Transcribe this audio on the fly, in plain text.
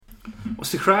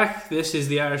What's the crack? This is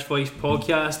the Irish Voice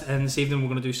podcast, and this evening we're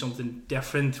going to do something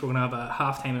different. We're going to have a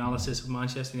half-time analysis of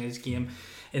Manchester United's game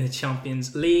in the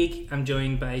Champions League. I'm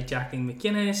joined by Jacqueline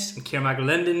McGuinness and Kieran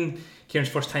McAlinden. Kieran's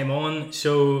first time on,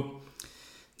 so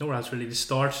nowhere else really to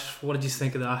start. What did you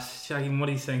think of that? Jacqueline, what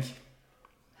do you think?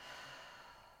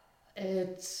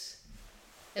 It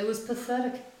was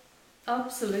pathetic.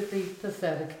 Absolutely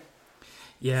pathetic.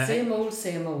 Yeah. Same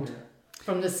old.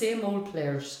 From the same old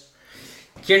players.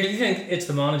 Kieran, do you think it's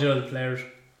the manager or the players?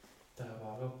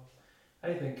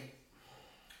 I think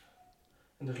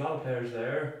and there's a lot of players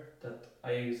there that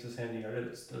I used to say in the earlier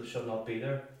that still should not be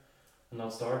there and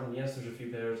not starting. Yes, there's a few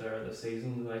players there this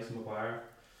season, like Maguire.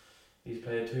 He's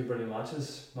played 2 brilliant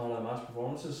matches, man of the match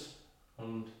performances,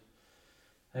 and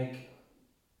I think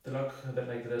they look a bit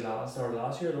like they did last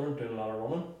year. They weren't doing a lot of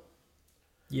running.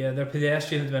 Yeah, they're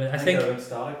pedestrian at the minute. I think they're a bit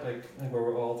static. I think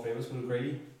we're all three of us would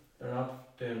agree. They're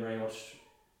not doing very much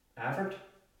effort.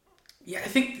 Yeah, I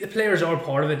think the players are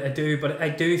part of it, I do, but I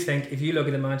do think if you look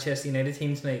at the Manchester United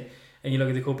team tonight and you look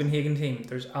at the Copenhagen team,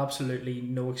 there's absolutely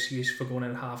no excuse for going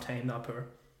in at half-time that poor.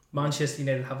 Manchester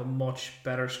United have a much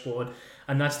better squad,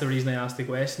 and that's the reason I asked the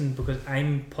question, because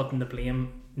I'm putting the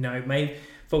blame now. My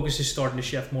focus is starting to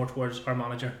shift more towards our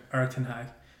manager, Erik ten Hag.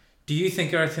 Do you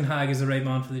think Erik ten Hag is the right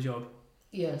man for the job?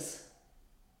 Yes,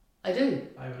 I do.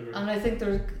 I would agree. And I think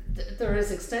there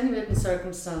is extenuating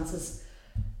circumstances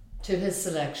to his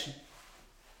selection.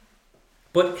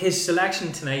 But his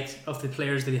selection tonight of the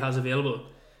players that he has available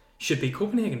should be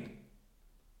Copenhagen.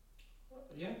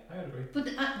 Yeah, I would agree. But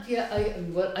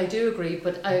I do agree,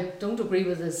 but I don't agree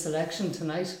with his selection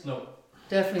tonight. No.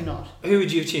 Definitely not. Who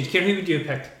would you have changed? Kieran, who would you have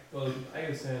picked? Well, I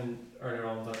was saying earlier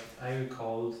on that I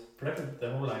would predicted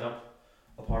the whole lineup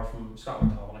apart from Scott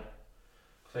McTominay.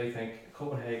 Because I think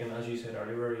Copenhagen, as you said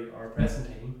earlier, are a pressing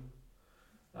team,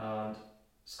 and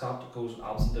Scott goes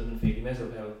absent in midfield. He may as well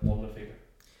play with one midfielder.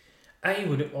 I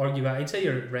would argue back, I'd say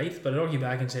you're right, but I'd argue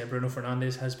back and say Bruno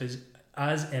Fernandes has been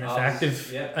as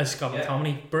ineffective as Scott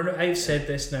McTominay. Bruno, I've said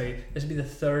this now, this will be the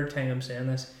third time I'm saying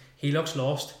this. He looks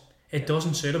lost. It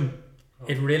doesn't suit him.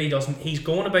 It really doesn't. He's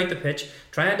going about the pitch,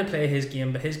 trying to play his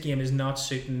game, but his game is not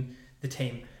suiting the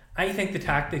team. I think the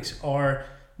tactics are,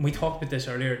 we talked about this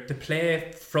earlier, to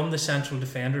play from the central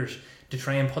defenders to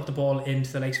try and put the ball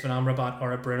into the likes of an Amrabat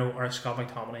or a Bruno or a Scott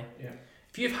McTominay. Yeah.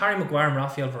 If you have Harry Maguire and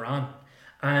Raphael Varane,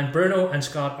 and Bruno and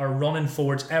Scott are running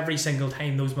forwards every single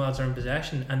time those lads are in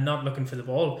possession and not looking for the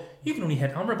ball, you can only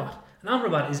hit Amrabat. And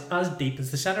Amrabat is as deep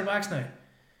as the centre backs now.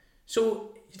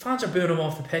 So fans are booing him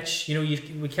off the pitch. You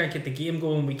know, we can't get the game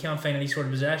going. We can't find any sort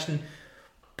of possession.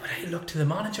 But I look to the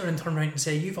manager and turn around and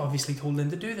say, you've obviously told him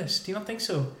to do this. Do you not think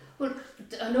so? Well,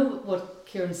 I know what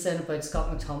Kieran said about Scott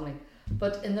McTominay,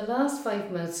 but in the last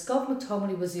 5 minutes, Scott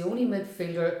McTominay was the only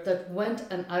midfielder that went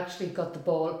and actually got the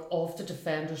ball off the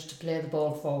defenders to play the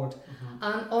ball forward. Mm-hmm.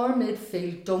 And our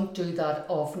midfield don't do that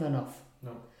often enough.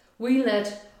 No. We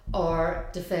let our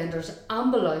defenders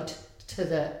amble out to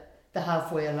the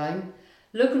halfway line,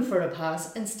 looking for a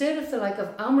pass, instead of the like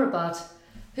of Amrabat,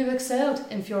 who excelled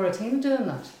in Fiorentina doing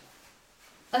that.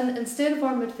 And instead of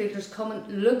our midfielders coming,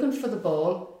 looking for the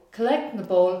ball, collecting the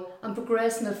ball and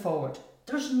progressing it forward.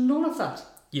 There's none of that.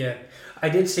 Yeah, I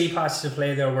did see passes of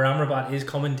play there where Amrabat is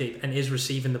coming deep and is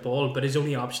receiving the ball, but his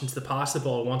only options to pass the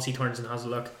ball once he turns and has a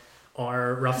look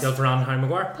are Raphael Varane and Harry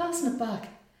Maguire. Passing it back.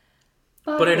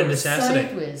 But out of necessity.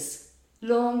 Sideways.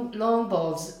 Long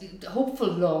balls. Hopeful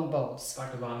long balls.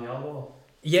 Back to Van Gaal ball.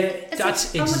 Yeah,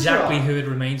 that's exactly who it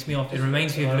reminds me of. It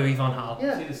reminds me of Louis van Gaal.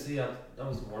 Yeah. See, that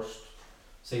was the worst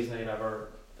season I'd ever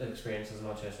experienced as a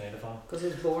Manchester United fan. Because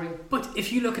it was boring. But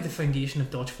if you look at the foundation of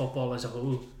Dutch football as a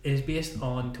whole, it is based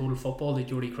on total football that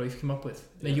Jordi Cruyff came up with.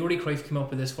 Now, Jordi Cruyff came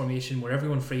up with this formation where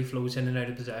everyone free flows in and out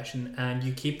of possession and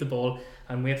you keep the ball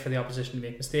and wait for the opposition to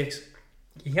make mistakes.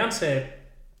 You can't say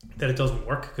that it doesn't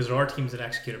work, because there are teams that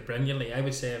execute it brilliantly. I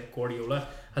would say Guardiola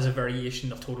has a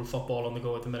variation of total football on the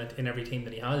go at the minute in every team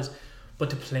that he has. But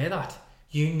to play that,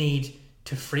 you need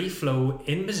to free flow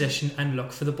in position and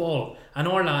look for the ball. And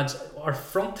our lads, our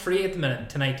front three at the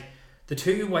minute tonight, the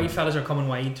 2 wide fellas are coming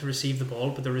wide to receive the ball,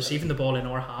 but they're receiving the ball in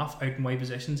our half, out in wide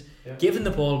positions, giving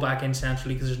the ball back in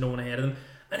centrally because there's no one ahead of them.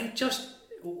 And it just,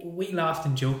 we laughed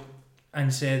and joked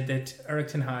and said that Erik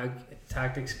ten Hag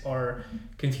tactics are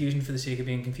confusing for the sake of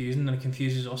being confusing, and it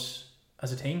confuses us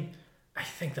as a team. I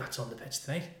think that's on the pitch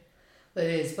tonight. It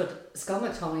is, but Scott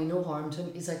McTominay, no harm to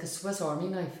him. He's like a Swiss Army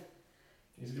knife.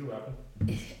 He's a good weapon.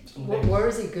 Where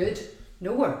is he good?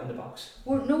 Nowhere. In the box.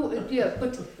 But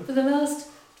for the last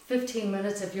 15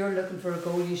 minutes, if you're looking for a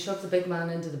goal, you shove the big man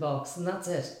into the box, and that's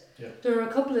it. Yeah. There are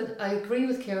a couple of, I agree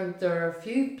with Kieran, there are a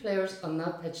few players on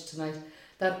that pitch tonight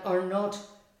that are not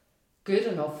good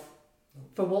enough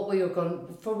for what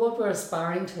we're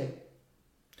aspiring to.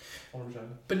 100%.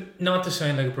 But not to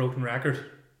sound like a broken record,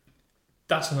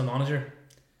 that's on the manager.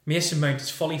 Mason Mount is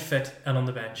fully fit and on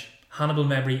the bench. Hannibal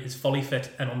Mebry is fully fit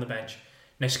and on the bench.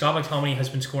 Now, Scott McTominay has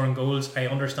been scoring goals. I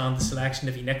understand the selection.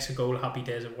 If he nicks a goal, happy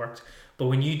days, it worked. But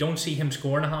when you don't see him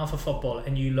scoring a half of football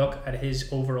and you look at his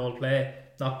overall play,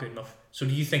 not good enough. So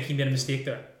do you think he made a mistake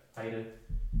there? I did.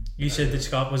 You said that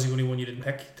Scott was the only one you didn't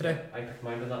pick today. I picked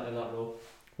Mount in that role.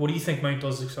 What do you think Mount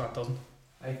does that Scott doesn't?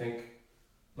 I think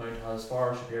Mount has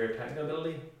far superior technical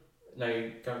ability. Now,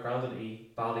 granted, he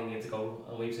badly needs a goal,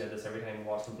 and we've said this every time we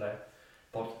watch him play.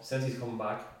 But since he's come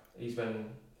back, he's been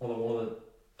one of the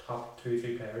top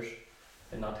 2-3 players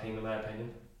in that team, in my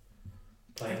opinion.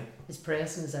 Playing. His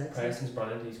pressing is out. Pressing's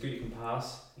brilliant. He's good. He can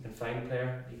pass. He can find a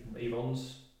player. He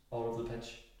runs all over the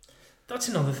pitch. That's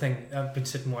another thing I've been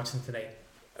sitting watching today.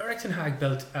 Erik ten Hag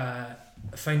built a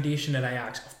foundation at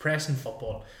Ajax of pressing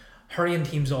football, hurrying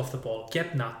teams off the ball,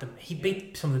 getting at them. He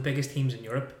beat some of the biggest teams in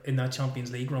Europe in that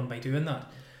Champions League run by doing that.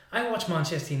 I watched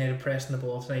Manchester United pressing the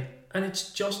ball tonight, and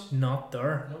it's just not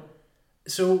there. No.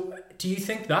 So, do you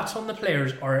think that's on the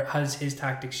players, or has his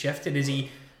tactics shifted? Is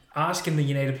he asking the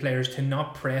United players to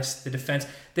not press the defence?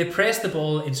 They press the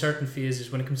ball in certain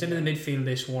phases. When it comes into the midfield,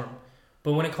 they swarm.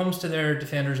 But when it comes to their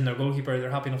defenders and their goalkeeper, they're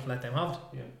happy enough to let them have it.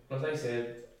 Yeah. As I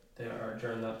said there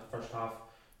during that first half,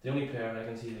 the only player I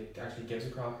can see that actually gives a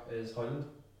crap is Højlund.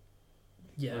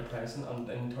 Yeah. They're pressing, and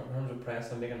in terms of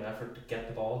pressing and making an effort to get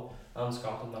the ball, and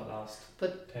Scott in that last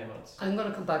 10 minutes. I'm going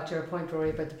to come back to your point,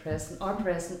 Rory, about the pressing. Our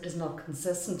pressing is not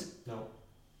consistent. No.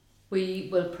 We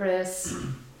will press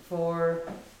for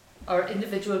our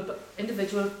individual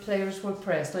players will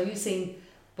press. Now, you've seen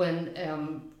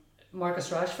when Marcus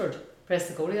Rashford pressed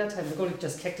the goalie that time, the goalie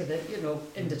just kicked it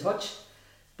into touch.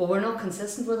 But we're not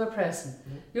consistent with our pressing.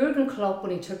 Jurgen Klopp,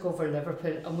 when he took over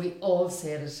Liverpool, and we all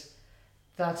said it,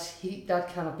 that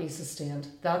cannot be sustained.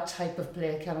 That type of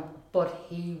play cannot. But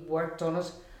he worked on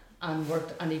it,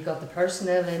 and he got the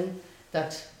personnel in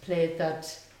that played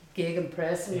that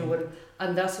gegenpressing,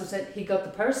 and that's what it. He got the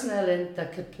personnel in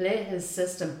that could play his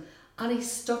system, and he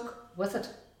stuck with it.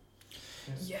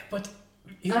 Yeah, but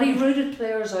and he rooted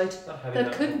players out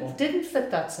that didn't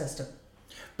fit that system.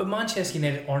 But Manchester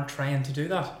United aren't trying to do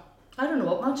that. I don't know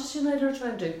what Manchester United are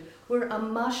trying to do. We're a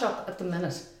mash-up at the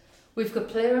minute. We've got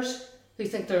players who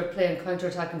think they're playing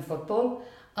counter-attacking football,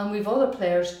 and we've other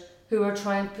players who are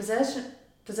trying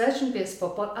possession-based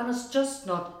football, and it's just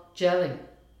not gelling.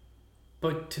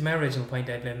 But to my original point,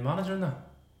 I blame the manager in that.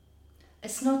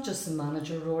 It's not just the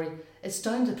manager, Rory. It's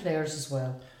down to players as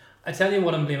well. I tell you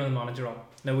what I'm blaming the manager on.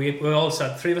 Now, we all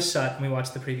sat, 3 of us sat, and we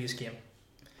watched the previous game.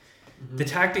 The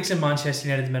tactics in Manchester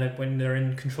United at the minute, when they're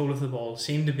in control of the ball,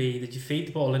 seem to be that you feed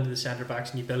the ball into the centre backs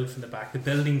and you build from the back. The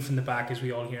building from the back, as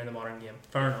we all hear in the modern game.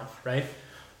 Fair enough, right?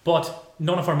 But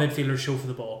none of our midfielders show for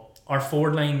the ball. Our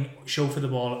forward line show for the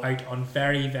ball out on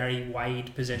very, very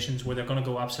wide positions where they're going to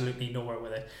go absolutely nowhere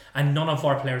with it. And none of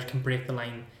our players can break the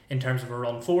line in terms of a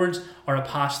run forwards or a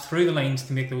pass through the lines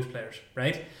to make those players,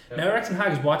 right? Yeah. Now, Erik ten Hag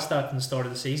has watched that from the start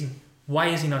of the season. Why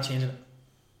is he not changing it?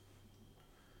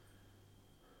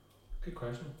 Good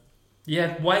question.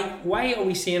 Yeah, why are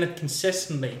we seeing it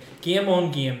consistently, game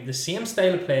on game, the same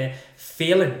style of play,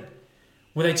 failing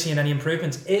without seeing any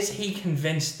improvements? Is he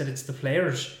convinced that it's the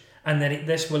players and that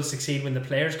this will succeed when the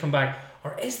players come back,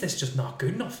 or is this just not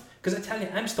good enough? Because I tell you,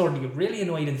 I'm starting to get really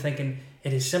annoyed and thinking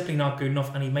it is simply not good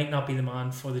enough and he might not be the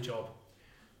man for the job.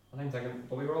 I'm thinking,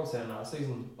 but we were all saying last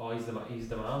season, he's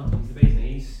the man, he's the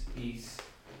beast, he's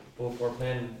both, we're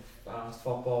playing fast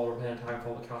football, we're playing tag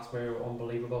football, Casemiro,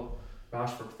 unbelievable.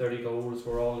 Rashford 30 goals,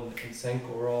 we're all in sync,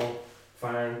 we're all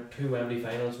firing 2 Wembley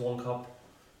finals, 1 cup,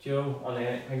 you know, and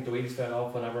I think the wheels fell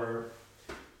off whenever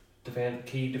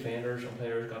key defenders and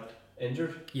players got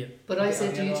injured. Yeah. But I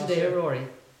said to you today, Rory,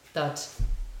 that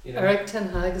Erik ten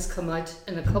Hag has come out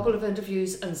in a couple of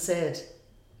interviews and said,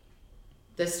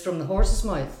 this from the horse's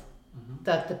mouth,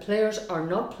 that the players are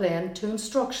not playing to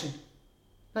instruction.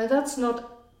 Now that's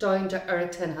not down to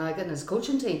Erik ten Hag and his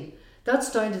coaching team.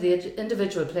 That's down to the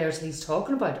individual players he's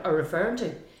talking about or referring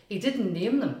to. He didn't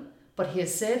name them, but he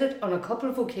has said it on a couple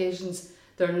of occasions.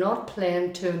 They're not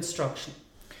playing to instruction.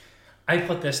 I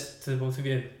put this to the both of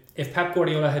you. If Pep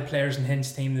Guardiola had players in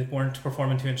his team that weren't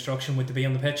performing to instruction, would they be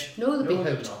on the pitch? No, they'd be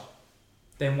hooked.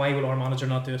 Then why would our manager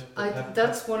not do it?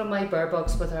 That's one of my bare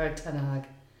bucks with Erik ten Hag.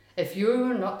 If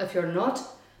you're not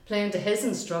playing to his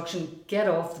instruction, get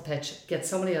off the pitch. Get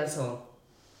somebody else on.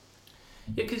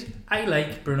 Yeah, because I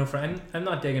like Bruno Fernandes. I'm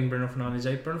not digging Bruno Fernandes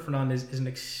out. Bruno Fernandes is an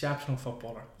exceptional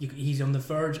footballer. He's on the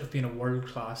verge of being a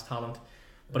world-class talent,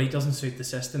 but he doesn't suit the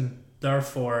system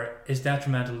therefore is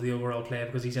detrimental to the overall play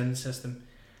because he's in the system.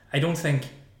 I don't think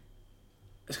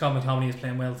Scott McTominay is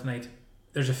playing well tonight.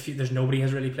 There's nobody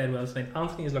has really played well tonight.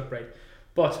 Anthony has looked bright,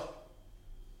 but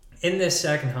in this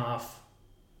second half,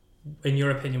 in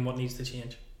your opinion, what needs to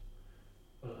change?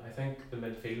 Well, I think the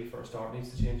midfield for a start needs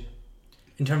to change.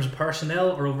 In terms of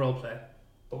personnel or overall play?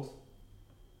 Both.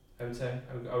 I would say.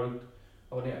 I'm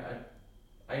a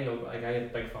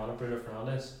big fan of Bruno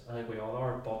Fernandes. I think we all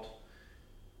are, but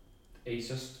he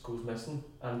just goes missing.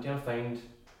 And you'll find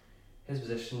his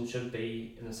position should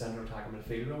be in the centre attacking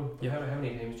midfield role. But how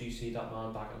many times do you see that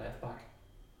man back at left back?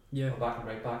 Yeah. Or back and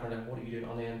right back, and then what are you doing?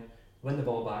 And then win the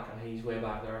ball back, and he's way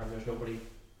back there, and there's nobody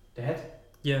to hit.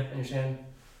 Yeah. And you're saying,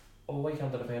 oh, why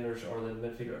can't the defenders or the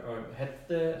midfielder or hit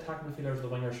the attacking midfielders or the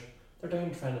wingers? They're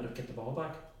down trying to get the ball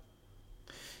back.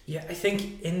 Yeah, I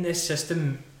think in this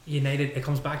system, United, it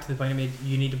comes back to the point I made.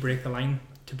 You need to break the line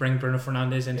to bring Bruno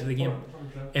Fernandes into the game.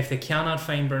 100%. If they cannot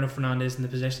find Bruno Fernandes in the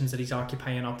positions that he's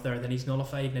occupying up there, then he's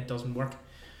nullified and it doesn't work.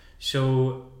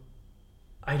 So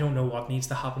I don't know what needs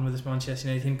to happen with this Manchester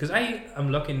United team, because I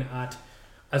am looking at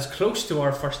as close to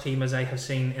our first team as I have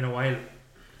seen in a while,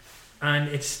 and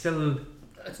it's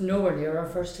nowhere near our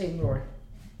first team, Rory.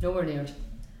 Nowhere near it.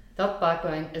 That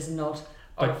backline is not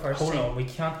our first hold team. on, we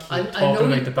can't keep I talking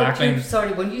know about the backline.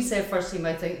 Sorry, when you say first team,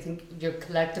 I think you're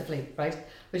collectively, right?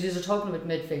 But you're talking about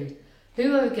midfield.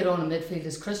 Who I would get on in midfield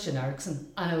is Christian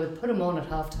Eriksen, and I would put him on at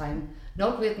half time,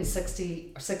 not waiting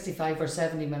 60 or 65 or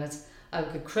 70 minutes. I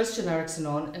would get Christian Eriksen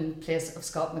on in place of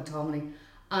Scott McTominay,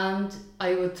 and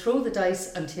I would throw the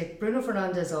dice and take Bruno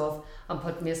Fernandes off and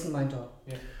put Mason Mount on.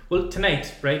 Yeah. Well,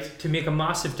 tonight, right, to make a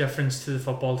massive difference to the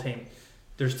football team,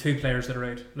 there's two players that are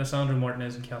out, Lisandro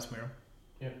Martinez and Casemiro.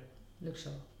 Luke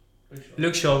Shaw.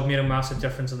 Luke Shaw made a massive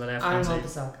difference on the left hand Aaron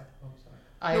side.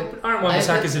 Wan-Bissaka. Aaron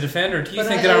Wan-Bissaka is a defender. Do you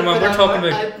think that Aaron Wan? We're talking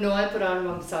about. I put Aaron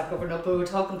Wan-Bissaka over, no, but we're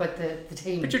talking about the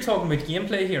team. But you're talking about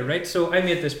gameplay here, right? So I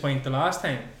made this point the last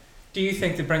time. Do you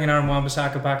think that bringing Aaron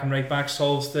Wan-Bissaka back and right back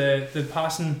solves the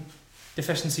passing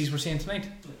deficiencies we're seeing tonight?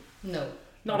 No.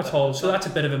 Not at all. So that's a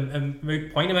bit of a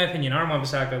moot point in my opinion. Aaron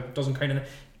Wan-Bissaka doesn't count in it.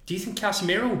 Do you think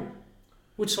Casemiro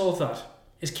would solve that?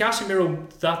 Is Casemiro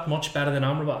that much better than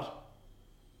Amrabat?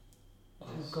 Oh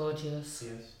God, yes.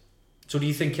 So do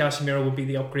you think Casemiro would be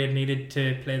the upgrade needed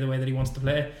to play the way that he wants to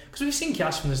play? Because we've seen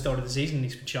Cas from the start of the season,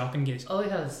 he's been shocking guys. Oh, he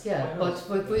has, yeah. But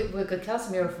we got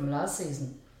Casemiro from last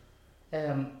season.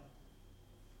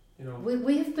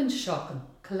 We've been shocking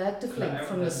collectively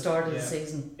from the start of the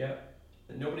season. Yeah.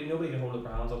 Nobody can hold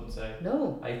their hands up and say,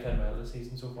 no, I played well this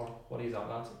season so far. What he's at,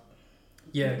 lads.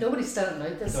 Yeah. Nobody's standing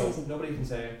out this season. Nobody can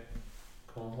say,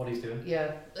 come on, what he's doing.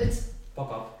 Yeah, it's.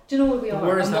 Fuck up. Do you know what we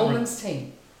are? A that moments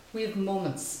team. We have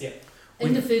moments. Yeah.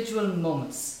 Individual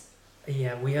moments.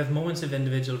 Yeah, we have moments of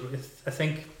individual. I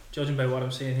think, judging by what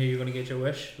I'm saying here, you're going to get your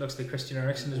wish. Looks like Christian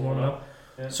Eriksen is warming up.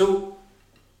 Yeah. So,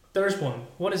 there's one.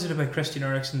 What is it about Christian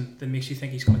Eriksen that makes you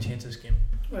think he's going to change this game?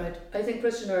 Right. I think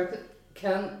Christian Eriksen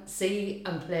can see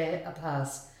and play a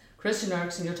pass. Christian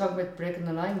Eriksen, you're talking about breaking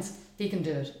the lines. He can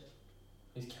do it.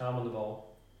 He's calm on the ball.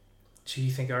 So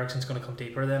you think Eriksen's going to come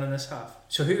deeper then in this half?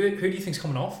 So who do you think's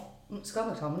coming off?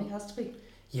 Scott McTominay has to be.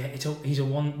 Yeah, he's a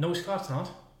one. No, Scott's not.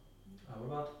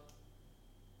 Amrabat.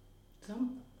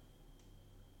 Some.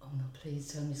 Oh no!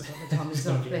 Please tell me Scott McTominay's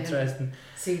not playing. Interesting.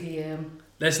 CDM.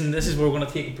 Listen, this is where we're going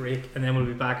to take a break and then we'll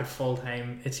be back at full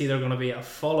time. It's either going to be a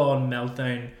full-on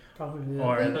meltdown, probably,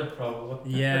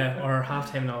 probably. Yeah, or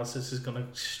half-time analysis is going to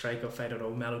strike up, I don't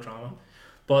know, melodrama.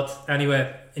 But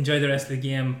anyway, enjoy the rest of the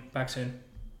game. Back soon.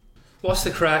 What's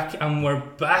the crack? And we're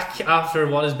back after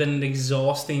what has been an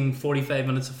exhausting 45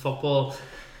 minutes of football.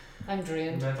 I'm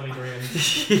drained. Mentally drained.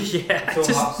 Yeah,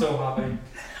 so happy.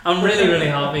 I'm really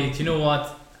happy. Do you know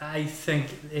what? I think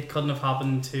it couldn't have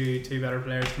happened to two better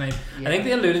players tonight. Yeah. I think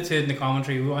they alluded to it in the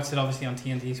commentary. We watched it obviously on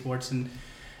TNT Sports and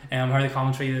heard the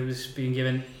commentary that was being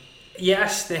given.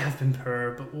 Yes, they have been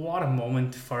poor, but what a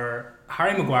moment for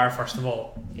Harry Maguire, first of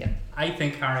all. Yeah. I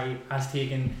think Harry has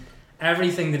taken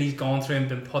everything that he's gone through and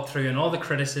been put through and all the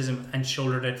criticism and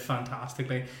shouldered it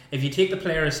fantastically. If you take the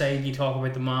player aside, you talk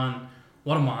about the man.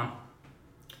 What a man.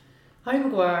 Harry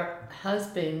Maguire has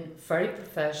been very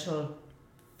professional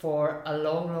for a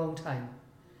long time.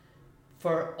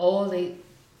 For all the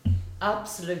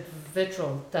absolute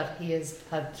vitriol that he has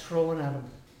had thrown at him.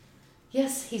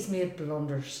 Yes, he's made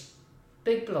blunders.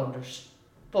 Big blunders.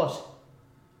 But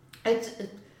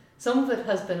some of it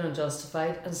has been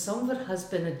unjustified and some of it has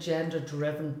been agenda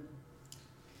driven.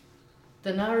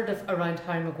 The narrative around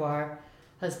Harry Maguire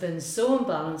has been so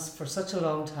unbalanced for such a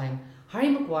long time. Harry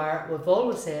Maguire, we've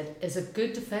always said, is a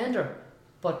good defender.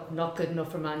 but not good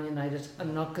enough for Man United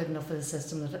and not good enough for the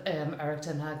system that Eric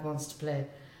Ten Hag wants to play.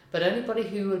 But anybody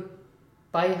who would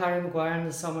buy Harry Maguire in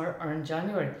the summer or in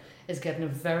January is getting a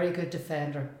very good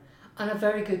defender and a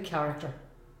very good character.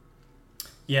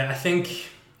 Yeah, I think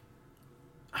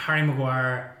Harry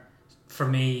Maguire, for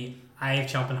me, I've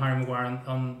championed Harry Maguire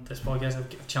on this podcast.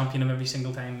 I've championed him every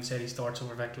single time and said he starts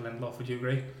over Victor Lindelof. Would you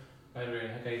agree? I agree.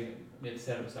 I think I made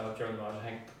said it myself during the match. I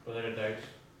think without a doubt,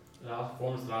 the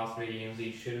last 3 games,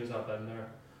 he should himself in there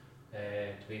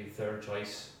to be the third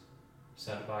choice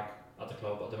centre back at the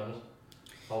club at the minute.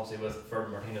 Obviously, with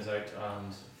Ferdan Martinez out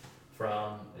and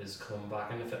Varane is coming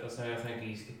back into fitness now, I think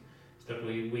he's looked a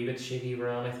wee bit shaky,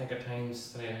 Varane, I think, at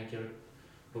times. I think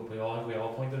we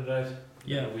all pointed it out.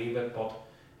 Yeah. A wee bit, but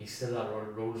he's still that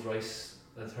Rolls Royce,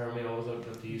 the term we always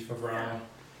look to use for Varane.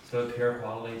 Still pure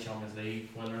quality, Champions League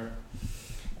winner.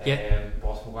 Yeah.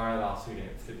 But Maguire the last 3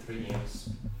 games,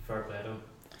 fair play to him.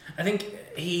 I think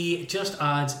he just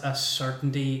adds a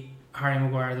certainty, Harry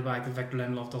Maguire at the back, that Victor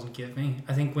Lindelof doesn't give me.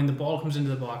 I think when the ball comes into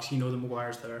the box, you know that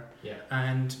Maguire's there. Yeah.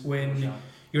 And when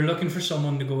you're looking for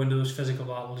someone to go into those physical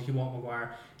battles, you want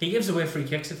Maguire. He gives away free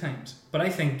kicks at times, but I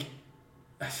think,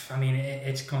 it's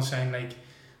going to sound like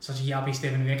such a yappy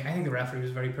statement to make. I think the referee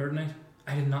was very poor tonight.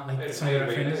 I did not like some of the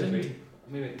refereeing.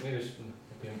 Maybe it's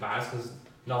being embarrassed because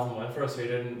nothing went for us. We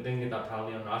didn't get that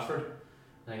penalty on Rashford.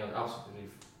 I think it was absolutely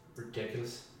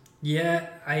ridiculous. Yeah,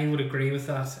 I would agree with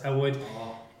that. I would.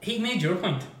 He made your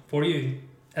point for you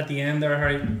at the end there,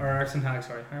 Harry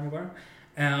Maguire.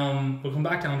 We'll come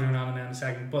back to Andrew Onana in a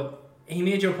second, but he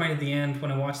made your point at the end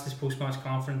when I watched this post-match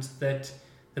conference that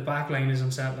the back line is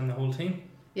unsettling the whole team.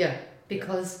 Yeah,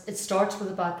 because it starts with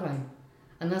the back line,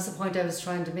 and that's the point I was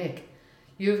trying to make.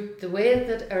 The way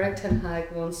that Eric Ten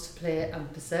Hag wants to play a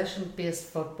possession-based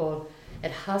football,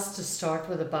 it has to start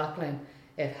with a back line.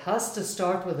 It has to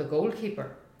start with a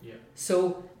goalkeeper. Yeah.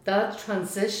 So that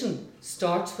transition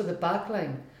starts with a back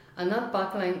line, and that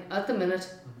back line at the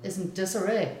minute is in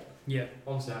disarray. Yeah.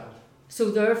 Unsettled.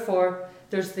 So therefore,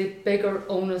 there's the bigger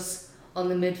onus on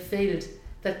the midfield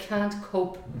that can't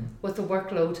cope with the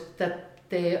workload that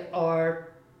they are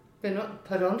being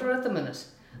put under at the minute.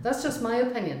 That's just my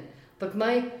opinion. But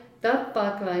that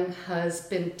back line has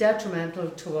been detrimental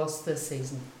to us this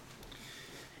season.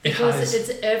 Because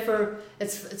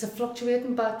it's a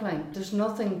fluctuating back line. There's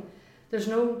no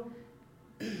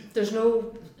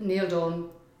nailed on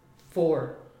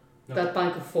 4. No. That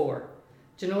bank of 4.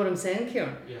 Do you know what I'm saying,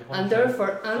 Kieran? Yeah, and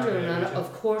therefore Andrew Onana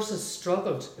of course has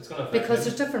struggled because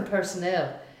there's different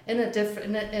personnel in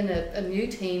a new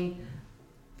team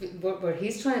where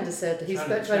he's trying to set, he's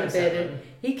trying to bed in.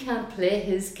 He can't play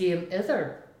his game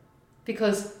either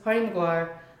because Harry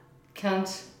Maguire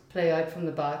can't play out from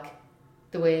the back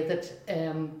the way that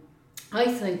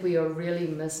I think we are really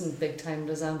missing big time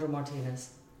Lisandro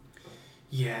Martinez.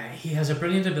 Yeah, he has a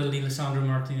brilliant ability, Lisandro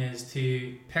Martinez,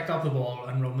 to pick up the ball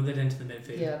and run with it into the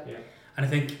midfield. Yeah. And I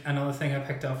think another thing I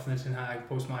picked up from the Ten Hag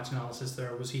post-match analysis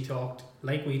there was he talked,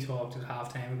 like we talked at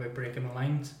half-time, about breaking the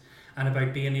lines and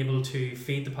about being able to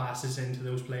feed the passes into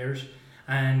those players.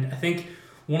 And I think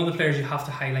one of the players you really have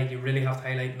to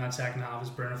highlight in that second half is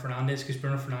Bruno Fernandes, because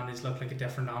Bruno Fernandes looked like a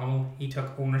different animal. He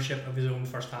took ownership of his own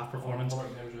first half performance.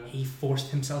 He forced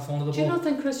himself onto the ball. Do you not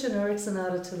think Christian Eriksen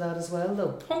added to that as well,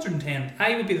 though? 110.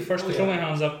 I would be the first to throw my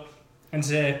hands up and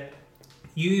say,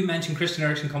 you mentioned Christian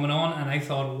Eriksen coming on, and I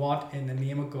thought, what in the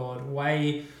name of God,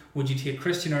 why would you take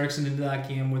Christian Eriksen into that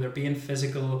game where they're being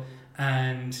physical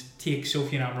and take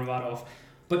Sofian Amrabat off?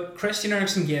 But Christian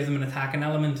Eriksen gave them an attacking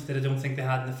element that I don't think they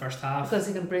had in the first half. Because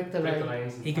he can break the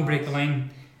line. He can break the line.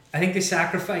 I think they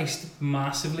sacrificed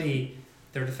massively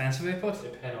their defensive output.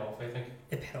 It paid off, I think.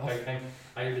 It paid off.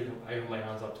 I hold my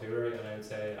hands up too, right? And I would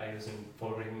say I was in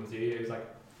full agreement with you. I was like,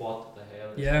 what the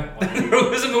hell? Yeah, there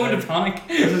was a moment of panic.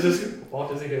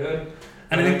 What is he doing?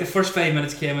 And I think the first 5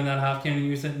 minutes came in that half game and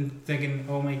you were thinking,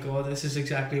 oh my God, this is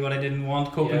exactly what I didn't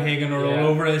want. Copenhagen are all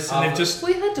over us. And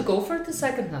we had to go for it the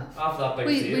second half. After that big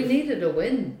save. We needed a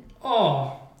win.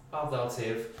 Oh. After that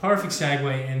save. Perfect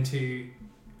segue into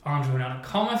Andrew Onana.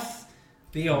 Cometh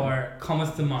the hour,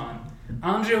 cometh the man.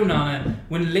 Andrew Onana,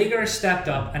 when Liger stepped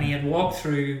up and he had walked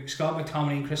through Scott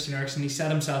McTominay and Christian Eriksen, he set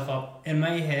himself up. In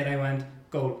my head I went,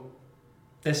 goal.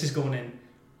 This is going in.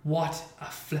 What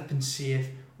a flipping save.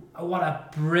 What a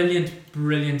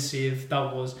brilliant save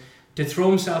that was. To throw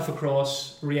himself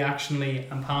across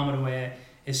reactionally and palm it away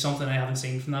is something I haven't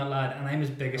seen from that lad, and I'm his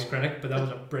biggest critic, but that was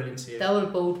a brilliant save. That will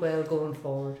bode well going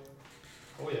forward.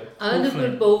 Oh yeah. And hopefully.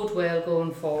 It will bode well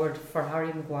going forward for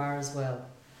Harry Maguire as well.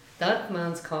 That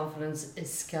man's confidence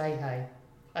is sky high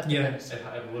at the minute.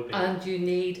 It would be. And you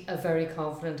need a very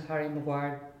confident Harry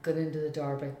Maguire going into the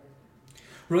derby.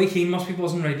 Roy Keane must be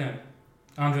buzzing right now.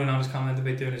 Andrew Onana's comment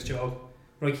about doing his job.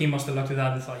 Roy Keane must have looked at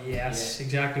that and thought, yes,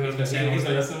 exactly what I've been saying. He's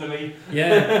listening to me.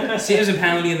 Yeah, saves a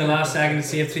penalty in the last second to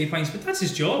save 3 points, but that's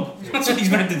his job. That's what he's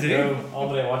meant to do.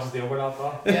 Andre watches the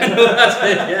overlap. Yeah, no, that's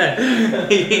it,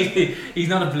 yeah. He's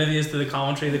not oblivious to the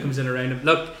commentary that comes in around him.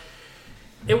 Look,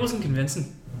 it wasn't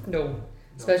convincing. No.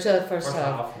 Especially that first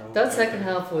half. No. That second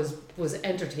half was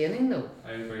entertaining though.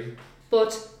 I agree.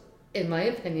 But in my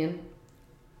opinion,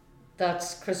 that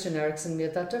Christian Eriksen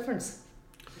made that difference.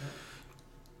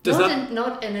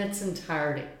 Not in its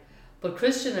entirety, but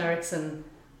Christian Eriksen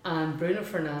and Bruno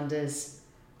Fernandes.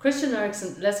 Christian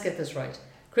Eriksen, let's get this right.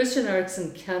 Christian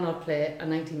Eriksen cannot play a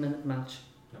 90-minute match.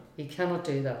 No. He cannot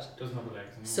do that. Doesn't have the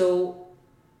legs. No. So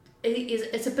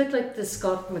it's a bit like the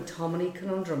Scott McTominay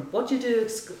conundrum. What do you do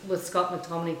with Scott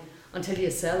McTominay until you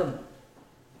sell him?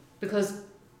 Because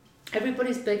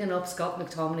everybody's bigging up Scott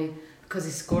McTominay because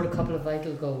he scored a couple of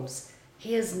vital goals.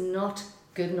 He is not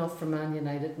good enough for Man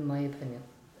United, in my opinion.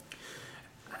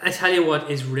 I tell you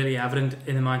what is really evident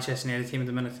in the Manchester United team at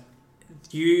the minute.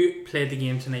 You played the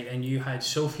game tonight and you had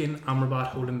Sofian Amrabat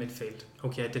holding midfield.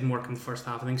 Okay, it didn't work in the first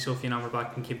half. I think Sofian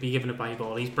Amrabat can be given a bye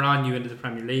ball. He's brand new into the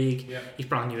Premier League. Yeah. He's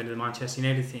brand new into the Manchester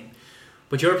United team.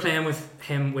 But you're playing with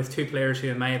him with two players who,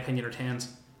 in my opinion, are 10s.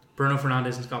 Bruno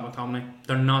Fernandes and Scott McTominay.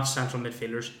 They're not central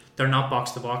midfielders. They're not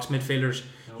box-to-box midfielders.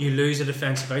 No. You lose a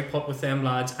defensive output with them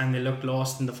lads and they looked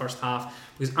lost in the first half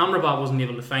because Amrabat wasn't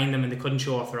able to find them and they couldn't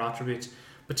show off their attributes.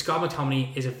 But Scott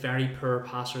McTominay is a very poor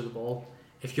passer of the ball.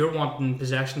 If you're wanting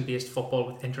possession-based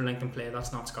football with interlinking play,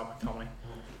 that's not Scott McTominay.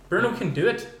 Bruno can do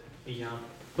it,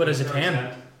 but as a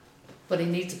 10. But he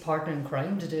needs a partner in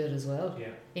crime to do it as well. Yeah.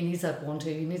 He needs that 1-2.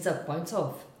 He needs that bounce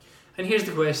off. And here's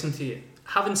the question to you.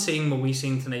 Having seen what we've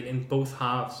seen tonight in both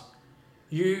halves,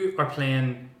 you are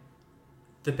playing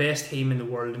the best team in the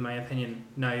world, in my opinion,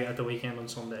 now at the weekend on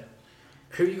Sunday.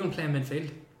 Who are you going to play in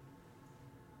midfield?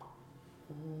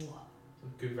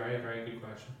 Good, very, very good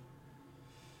question.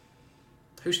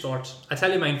 Who starts? I'll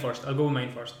tell you mine first. I'll go with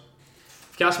mine first.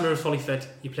 If Casemiro is fully fit,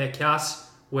 you play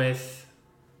Cass with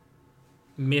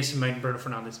Mason Mount and Bruno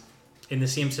Fernandes in the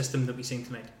same system that we've seen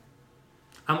tonight.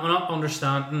 I'm not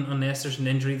understanding, unless there's an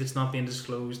injury that's not being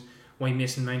disclosed, why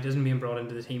Mason Mount isn't being brought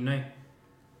into the team now.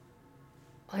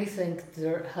 I think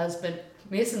there has been...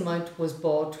 Mason Mount was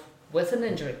bought with an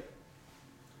injury.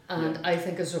 And I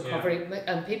think his recovery...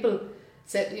 And people...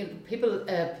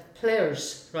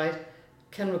 players, right,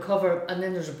 can recover and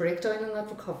then there's a breakdown in that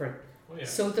recovery. Oh, yeah.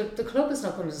 So the club is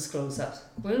not going to disclose that.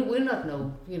 We'll not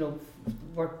know,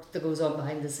 work that goes on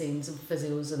behind the scenes of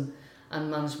physios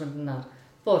and management and that.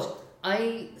 But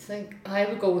I think I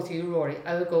would go with you, Rory.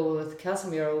 I would go with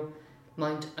Casemiro,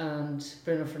 Mount and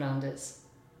Bruno Fernandes.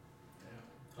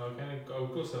 Yeah, I'll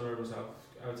go similar myself.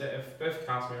 I would say if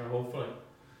Casemiro hopefully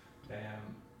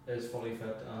is fully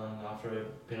fit and after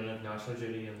being on international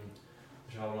duty and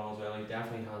travel along as well, he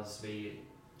definitely has to be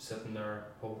sitting there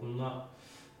holding that.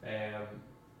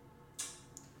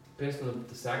 Based on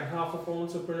the second half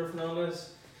performance of Bruno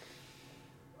Fernandes,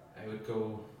 I would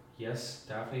go yes,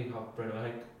 definitely have Bruno. I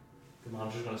think the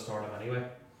manager's going to start him anyway.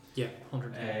 Yeah, 100%.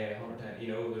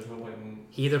 110. There's no point in...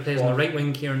 He either plays on the right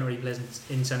wing, Kieran, or he plays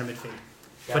in centre midfield.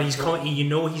 Yeah, but he's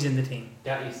he's in the team.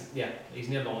 He's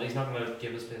nailed on. He's not going to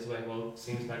give his place away. Well,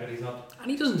 seems like it. He's not.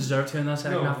 And he doesn't deserve to in that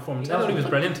second half performance. I thought he was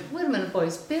brilliant. Wait a minute,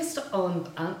 boys. Based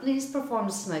on Anthony's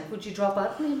performance tonight, would you drop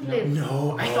Anthony and play?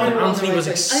 No, I thought Anthony was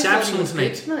exceptional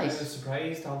tonight. I was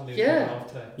surprised Anthony was off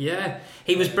today. Yeah,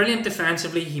 he was brilliant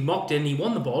defensively. He mucked in. He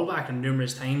won the ball back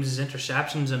numerous times. His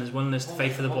interceptions and his willingness to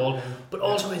fight for the ball, but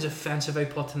also his offensive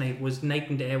output tonight was night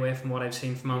and day away from what I've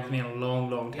seen from Anthony in a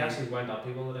long time. He actually went at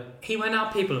people today. He went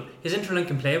at people. His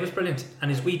interlinking play was brilliant,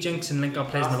 and his wee jinx and link up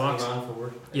plays in the box.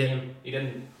 He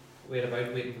didn't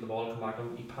waiting for the ball to come back to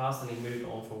him. He passed and he moved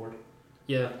on forward.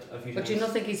 Yeah. But do you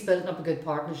not think he's built up a good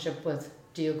partnership with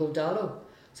Diogo Dalot?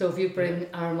 So if you bring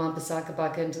Aaron Wan-Bissaka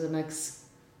back into the mix,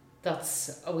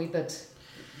 that's a wee bit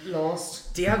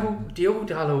lost. Diogo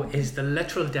Dalot is the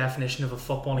literal definition of a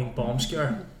footballing bomb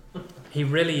skewer. He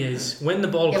really is. When the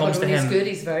ball comes to him, when he's good,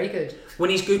 he's very good. When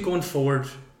he's good going forward,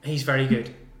 he's very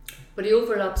good. But he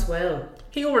overlaps well.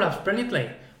 He overlaps brilliantly.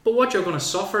 But what you're going to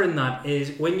suffer in that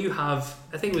is when you have,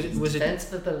 I think was it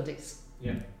defensive abilities.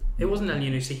 Yeah. It wasn't El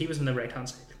Yunusi, he was on the right hand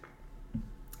side.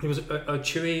 It was a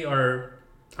Chewy, or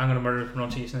I'm going to murder the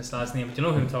pronunciation of this lad's name, but you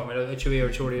know who I'm talking about, a Chewy or a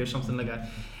Chori or something like that.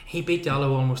 He beat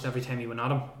Dalot almost every time he went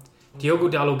at him. Diogo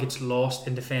Dalot gets lost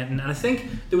in defending, and I think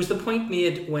there was the point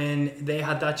made when they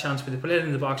had that chance where they put it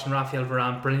in the box and Rafael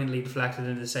Varane brilliantly deflected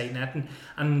into the side net,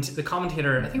 and the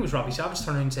commentator, I think it was Robbie Savage,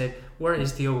 turned around and said, "Where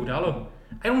is Diogo Dalot?"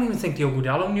 I don't even think Diogo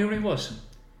Dalot knew where he was.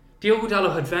 Diogo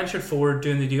Dalot had ventured forward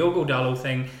doing the Diogo Dalot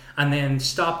thing and then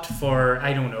stopped for,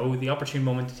 I don't know, the opportune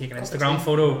moment to take an Instagram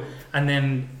photo, and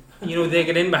then, you know, they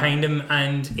get in behind him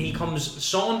and he comes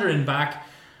sauntering back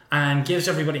and gives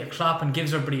everybody a clap and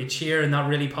gives everybody a cheer and that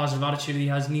really positive attitude he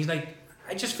has, and he's like,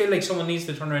 I just feel like someone needs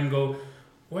to turn around and go,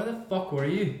 where the fuck were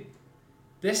you?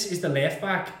 This is the left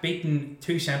back beating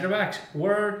 2 centre backs.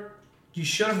 Where you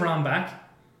should have ran back.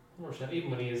 100%.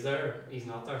 Even when he is there, he's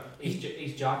not there.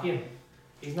 He's jockeying.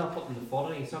 He's not putting the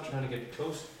foot in. He's not trying to get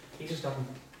close. He's just stopping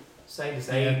side to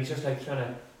side. Yeah. He's just like trying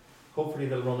to. Hopefully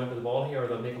they'll run out with the ball here, or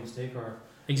they'll make a mistake, or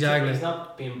exactly. He's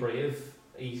not being brave.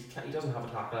 He doesn't have a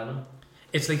tackle in him.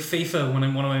 It's like FIFA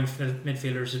when one of my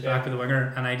midfielders is back with the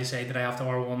winger, and I decide that I have to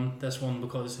R1 this one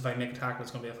because if I make a tackle,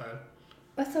 it's going to be a foul.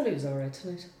 I thought he was alright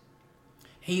tonight.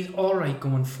 He's alright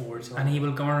going forward, and he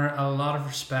will garner a lot of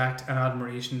respect and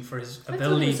admiration for his ability. I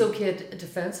thought he was okay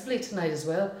defensively tonight as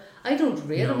well. I don't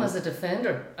rate him as a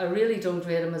defender. I really don't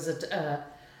rate him as a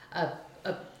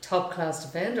top class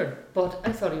defender, but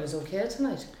I thought he was okay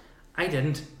tonight. I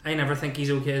didn't. I never think he's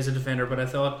okay as a defender, but I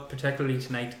thought particularly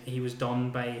tonight he was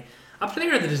done by a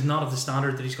player that is not of the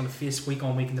standard that he's going to face week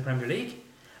on week in the Premier League.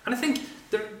 And I think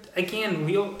there again,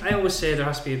 I always say there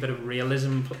has to be a bit of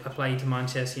realism applied to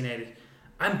Manchester United.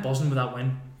 I'm buzzing with that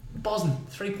win. Buzzing.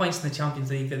 3 points in the Champions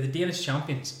League. They're the Danish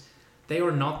champions. They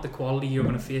are not the quality you're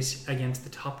going to face against the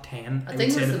top 10, I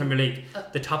would say, in the Premier League.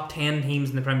 The top 10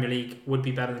 teams in the Premier League would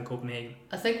be better than Copenhagen.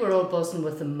 I think we're all buzzing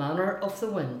with the manner of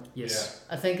the win. Yes.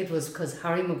 Yeah. I think it was because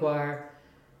Harry Maguire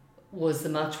was the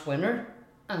match winner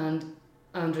and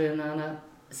Andre Onana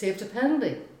saved a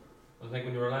penalty. I think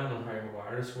when you're relying on Harry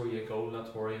Maguire to score you a goal,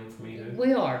 that's worrying for me too.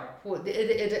 We are.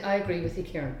 I agree with you,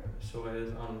 Kieran. So it is,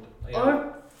 and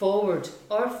our forwards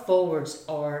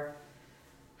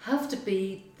have to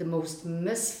be the most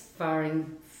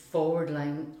misfiring forward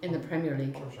line in the Premier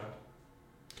League. 100%.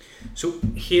 So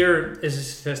here is a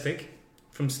statistic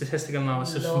from statistical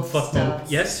analysis from FootMob.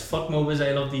 Yes, FootMob is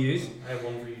I love to use. I have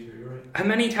one for you too. You're right. How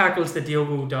many tackles did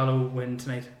Diogo Dalot win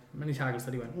tonight? How many tackles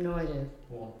did he win? No idea.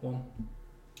 One.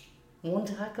 One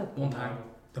tackle? One tackle.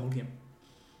 The whole game.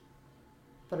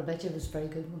 But I bet you it was a very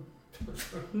good one.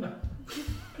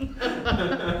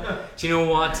 Do you know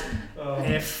what?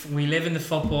 If we live in the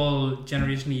football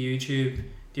generation of YouTube,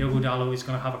 Diogo Dalot is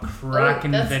going to have a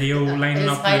cracking video lining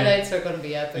up. His highlights are going to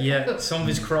be epic. Yeah, some of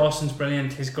his crossing's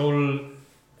brilliant. His goal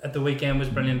at the weekend was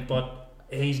brilliant, but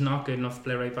he's not good enough to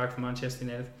play right back for Manchester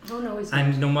United. Oh no, he's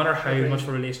and not. No matter how much of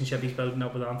a relationship he's building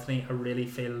up with Anthony, I really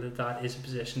feel that is a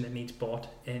position that needs bought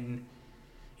in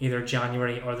either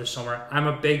January or the summer. I'm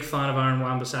a big fan of Aaron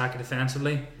Wan-Bissaka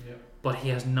defensively, but he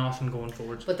has nothing going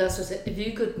forward. But that's what if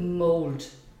you could mould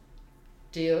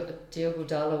Diogo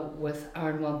Dalot with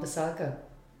Aaron Wan-Bissaka,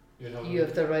 you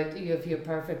have your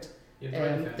perfect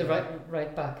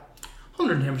right back.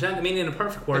 110%. I mean, in a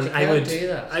perfect world,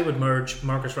 I would merge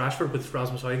Marcus Rashford with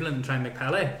Rasmus Højlund and try and make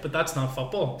Pele, but that's not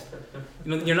football.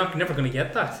 You know, you're never going to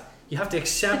get that. You have to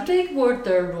accept. The big word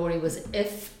there, Rory, was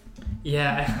if.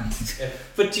 Yeah,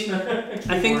 but you know,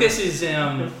 I think this is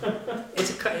the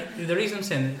reason I'm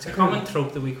saying it's a common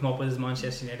trope that we come up with as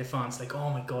Manchester United fans. Like,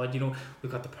 oh my God, you know,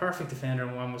 we've got the perfect defender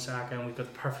in Wan-Bissaka and we've got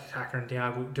the perfect attacker in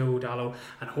Diogo Dalot,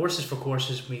 and horses for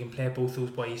courses. We can play both those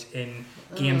boys in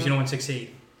games, you know, and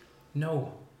succeed.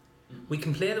 No, we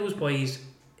can play those boys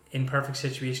in perfect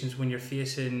situations when you're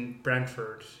facing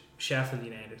Brentford, Sheffield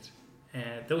United,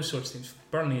 those sorts of things,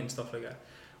 Burnley and stuff like that.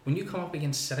 When you come up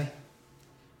against City,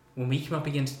 when we come up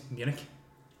against Munich,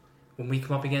 when we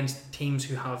come up against teams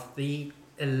who have the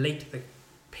elite, the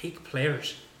peak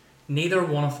players, neither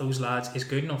one of those lads is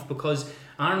good enough, because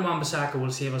Aaron Wan-Bissaka will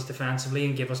save us defensively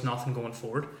and give us nothing going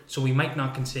forward, so we might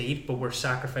not concede, but we're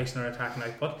sacrificing our attacking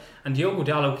output. And Diogo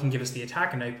Dalot can give us the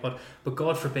attacking output, but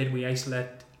God forbid we isolate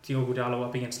Diogo Dalot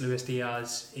up against Luis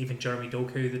Diaz, even Jeremy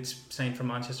Doku that's signed for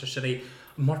Manchester City,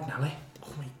 Martinelli.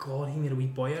 Oh my God, he made a wee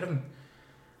boy out of him.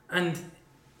 And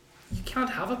you can't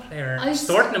have a player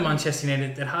starting in Manchester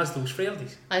United that has those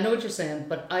frailties. I know what you're saying,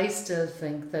 but I still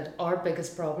think that our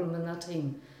biggest problem in that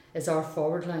team is our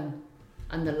forward line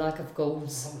and the lack of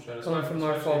goals coming from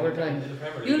our forward line.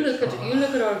 You look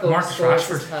at our goal scorers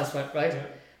this past week, right? Yeah.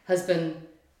 Has been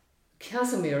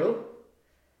Casemiro,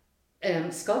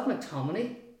 Scott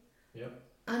McTominay,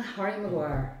 and Harry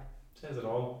Maguire. Says it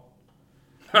all.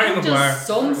 Harry Maguire just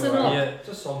sums it up. Yeah,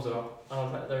 just sums it up.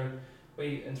 And the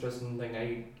really interesting thing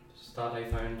I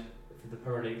found for the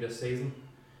Premier League this season.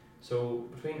 So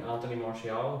between Anthony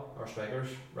Martial, our strikers,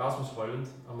 Rasmus Højlund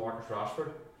and Marcus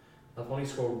Rashford, they've only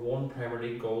scored one Premier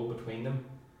League goal between them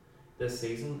this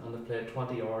season, and they've played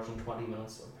 20 hours and 20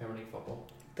 minutes of Premier League football.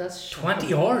 That's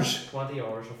 20 hours? 20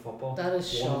 hours of football. That is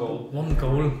shocking. One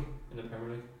goal. in the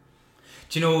Premier League.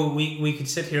 Do you know, we could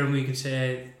sit here and we could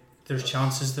say there's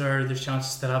chances there's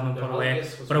chances that haven't been put away.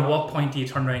 But at what point do you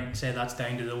turn around and say that's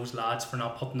down to those lads for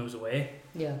not putting those away?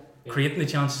 Yeah. Creating the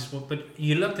chances. But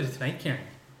you looked at it tonight, Kieran.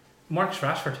 Marcus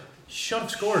Rashford should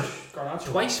have scored. Garnacho.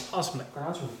 Twice, possibly.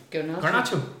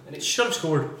 Garnacho. Should have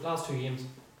scored. Last 2 games.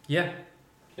 Yeah.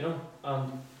 You know,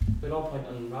 and we don't point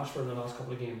on Rashford in the last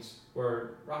couple of games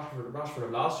where Rashford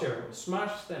of last year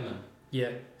smashed them in.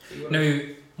 Yeah. Now,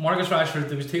 Marcus Rashford,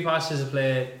 there was 2 passes of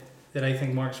play that I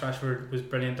think Marcus Rashford was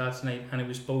brilliant at tonight, and it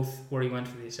was both where he went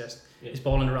for the assist. Yeah. His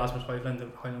ball into Rasmus Højlund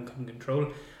that Højlund couldn't control,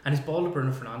 and his ball to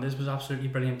Bruno Fernandes was absolutely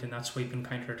brilliant in that sweep and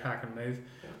counter-attacking move.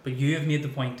 Yeah. But you have made the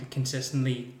point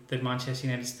consistently that Manchester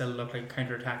United still look like a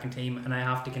counter-attacking team, and I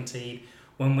have to concede,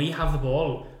 when we have the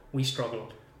ball, we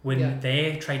struggle. When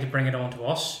they try to bring it on to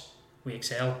us, we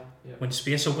excel. Yeah. When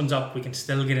space opens up, we can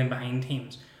still get in behind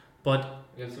teams. But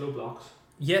against low blocks.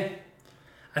 yeah,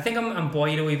 I think I'm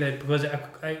buoyed a wee bit because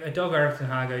I dug Eric Ten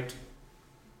Hag out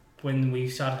when we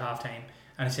sat at half time,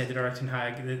 and I said that Eric Ten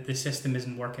Hag, the system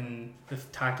isn't working, the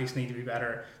tactics need to be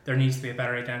better, there needs to be a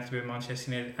better identity with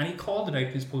Manchester United, and he called it out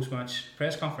in his post-match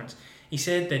press conference. He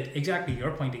said that, exactly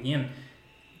your point again,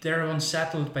 they're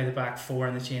unsettled by the back four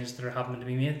and the changes that are having to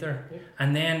be made there. Yeah.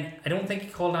 And then I don't think he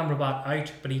called Amrabat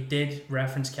out, but he did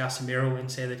reference Casemiro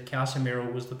and say that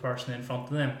Casemiro was the person in front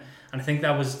of them. And I think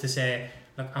that was to say,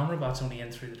 look, Amrabat's only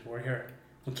in through the door here.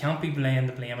 We can't be laying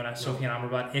the blame on Sofiane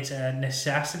Amrabat. It's a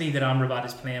necessity that Amrabat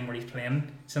is playing where he's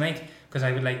playing tonight, because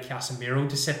I would like Casemiro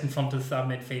to sit in front of that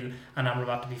midfield and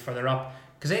Amrabat to be further up,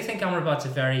 because I think Amrabat's a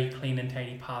very clean and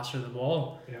tidy passer of the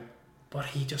ball. Yeah. But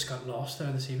he just got lost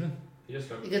there this evening.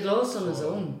 He got lost on his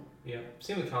own. Yeah,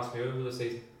 same with Casemiro this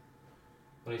season.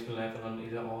 When he's been left and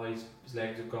his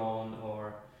legs have gone,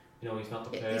 or he's not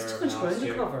the player. He's too much ground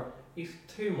to cover. He's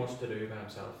too much to do by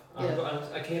himself. Yeah.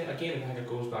 And again, I think it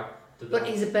goes back to But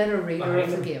he's a better reader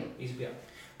of the game.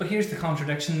 But here's the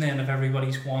contradiction then of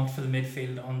everybody's want for the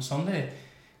midfield on Sunday.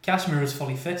 Casemiro is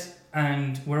fully fit,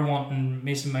 and we're wanting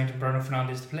Mason Mount and Bruno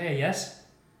Fernandes to play, yes.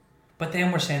 But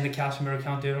then we're saying that Casemiro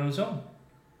can't do it on his own.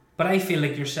 But I feel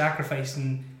like you're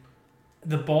sacrificing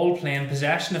the ball playing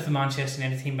possession of the Manchester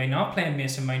United team by not playing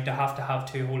Mason Mount to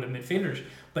have 2 holding midfielders.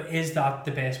 But is that the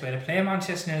best way to play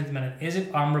Manchester United at the minute? Is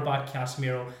it Amrabat,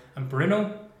 Casemiro and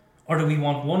Bruno? Or do we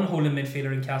want one holding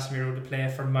midfielder in Casemiro to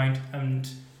play for Mount and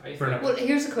Bruno? Well,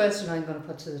 here's a question I'm going to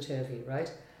put to the two of you, right?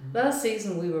 Mm-hmm. Last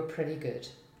season we were pretty good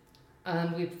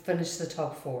and we finished the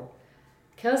top 4.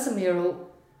 Casemiro,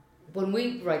 when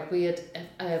we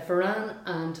had Varane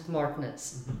and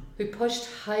Martinez, who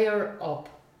pushed higher up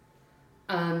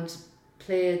and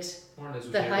played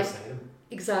the high.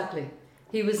 Exactly,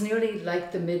 he was nearly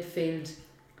like the midfield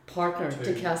partner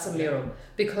to Casemiro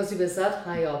because he was that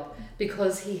high up,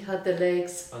 because he had the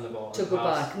legs and the ball to go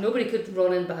back. Nobody could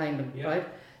run in behind him, right?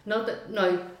 Not that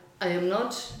now. I am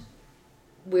not.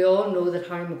 We all know that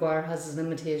Harry Maguire has his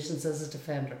limitations as a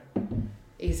defender.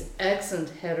 He's excellent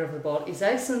header of the ball. He's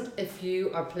excellent if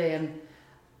you are playing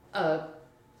a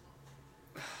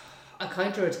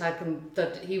counter-attack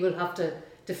that he will have to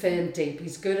defend deep.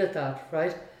 He's good at that,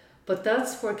 right? But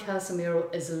that's where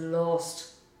Casemiro is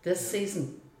lost this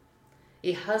season.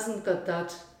 He hasn't got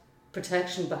that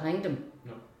protection behind him.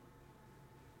 No.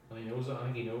 And he knows it. I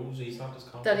think he knows he's not as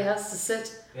confident. That he has to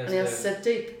sit and he has to sit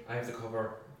deep. I have to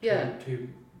cover two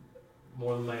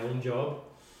more than my own job.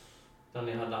 Then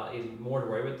he had that. He had more to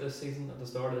worry about this season at the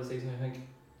start of the season, I think,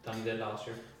 than he did last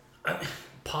year.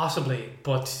 Possibly,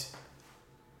 but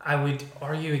I would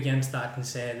argue against that and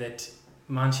say that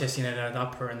Manchester United are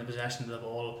that poor in the possession of the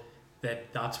ball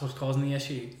that that's what's causing the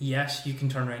issue. Yes, you can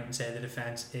turn around and say the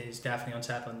defence is definitely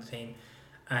unsettling the team,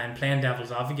 and playing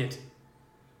devil's advocate,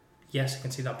 yes, I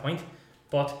can see that point,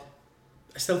 but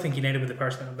I still think United with the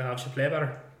person that have should play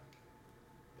better.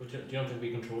 But do you not think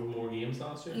we controlled more games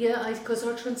last year? Yeah, because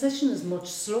our transition is much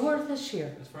slower this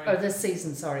year. That's right. Or this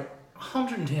season, sorry.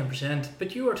 110%,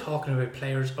 but you are talking about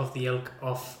players of the ilk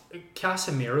of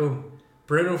Casemiro,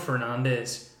 Bruno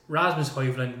Fernandes, Rasmus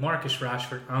Højlund, Marcus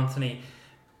Rashford, Anthony.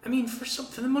 I mean,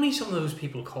 for the money some of those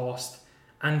people cost,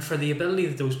 and for the ability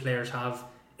that those players have,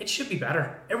 it should be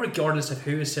better. Regardless of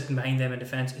who is sitting behind them in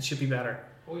defence, it should be better.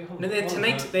 Now,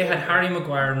 tonight they had Harry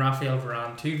Maguire and Raphael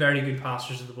Varane, 2 very good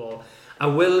passers of the ball. I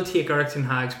will take Eric Ten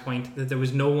Hag's point that there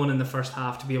was no one in the first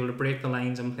half to be able to break the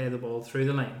lines and play the ball through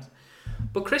the lines.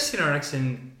 But Christian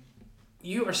Eriksen,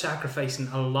 you are sacrificing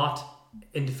a lot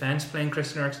in defence playing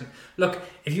Christian Eriksen. Look,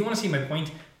 if you want to see my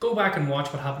point, go back and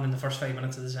watch what happened in the first 5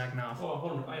 minutes of the second half.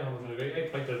 Oh, I agree. I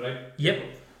pointed it out. Yep.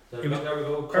 There we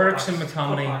go. Eriksen,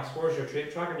 McTominay. Where's your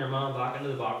tracking your man back into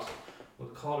the box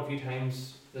we've caught a few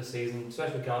times this season,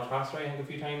 especially with Galatasaray, I think a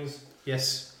few times.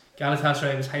 Yes.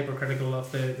 Galatasaray was hypercritical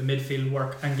of the midfield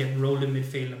work and getting rolled in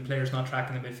midfield and players not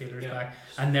tracking the midfielders back.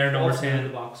 And they're number 10. Into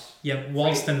the box. Yeah,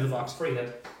 waltzed into the box. Free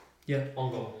hit. Yeah.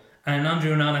 On goal. And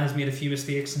Andrew Onana has made a few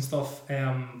mistakes and stuff,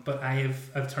 but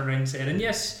I've turned around and said, and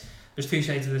yes, there's two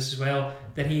sides of this as well,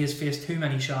 that he has faced too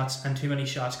many shots and too many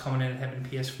shots coming in at him in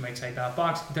pace from outside that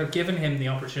box. They're giving him the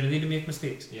opportunity to make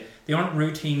mistakes. Yeah. They aren't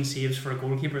routine saves for a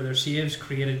goalkeeper, they're saves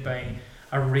created by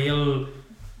a real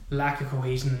lack of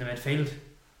cohesion in the midfield.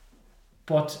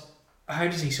 But how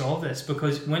does he solve this?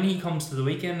 Because when he comes to the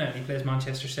weekend and he plays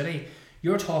Manchester City,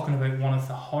 you're talking about one of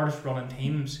the hardest running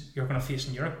teams you're going to face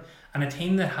in Europe, and a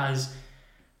team that has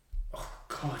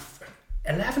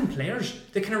 11 players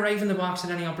that can arrive in the box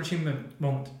at any opportune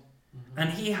moment. And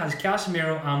he has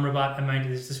Casemiro, Amrabat and Mount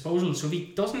at his disposal, so if he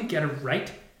doesn't get it right...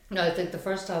 No, I think the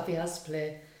first half he has to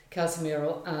play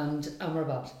Casemiro and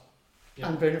Amrabat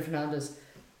and Bruno Fernandes.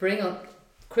 Bring on...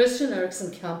 Christian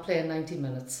Eriksen can't play in 90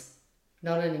 minutes.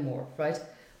 Not anymore, right?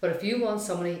 But if you want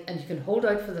somebody and you can hold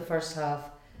out for the first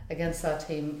half against that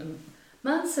team...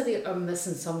 Man City are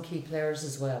missing some key players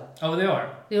as well. Oh, they are.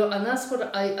 You know, and that's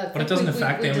what I think. But it doesn't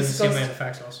affect them in the same way it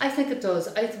affects us. I think it does.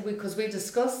 Because we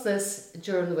discussed this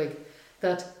during the week,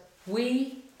 that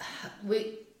we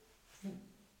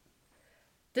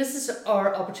this is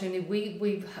our opportunity.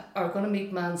 We are going to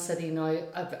meet Man City now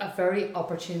at a very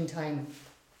opportune time,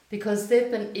 because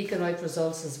they've been eking out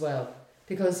results as well.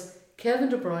 Because Kevin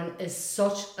De Bruyne is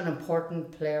such an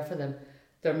important player for them.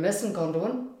 They're missing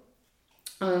Gundogan,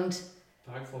 and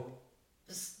Bagful.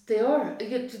 they are.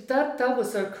 That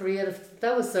was their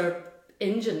that was their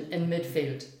engine in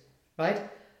midfield, right?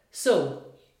 So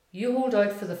you hold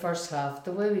out for the first half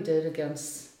the way we did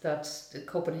against that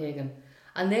Copenhagen,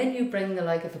 and then you bring the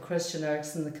like of a Christian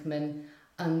Eriksen to come in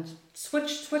and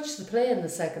switch the play in the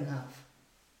second half.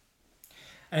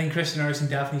 I think Christian Eriksen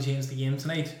definitely changed the game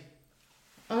tonight.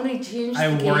 Only changed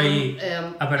I the worry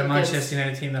game, about a Manchester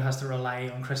United team that has to rely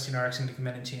on Christian Eriksen to come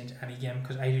in and change any game,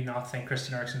 because I do not think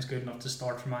Christian Eriksen's good enough to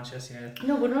start for Manchester United.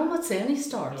 No, but I'm not saying he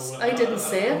starts. No, I didn't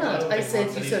say that. I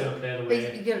said you said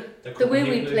the way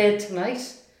we played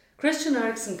tonight. Christian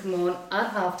Eriksen come on at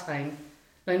half time.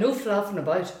 Now, no fluffing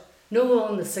about. No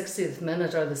on the 60th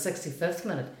minute or the 65th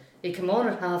minute. He came on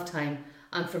at half time,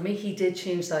 and for me, he did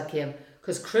change that game,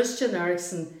 because Christian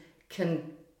Eriksen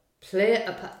can play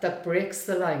that breaks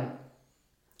the line.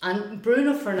 And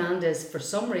Bruno Fernandes, for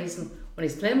some reason, when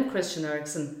he's playing with Christian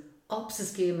Eriksen, ups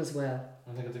his game as well.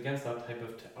 I think it's against that type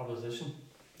of opposition.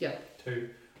 Yeah.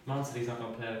 Too. Man City's not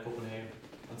going to play at Copenhagen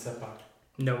and sit back.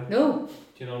 No. No.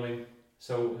 Do you know what I mean?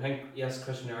 So I think, yes,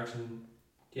 Christian Eriksen,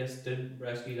 did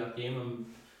rescue that game and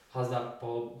has that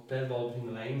ball, play the ball between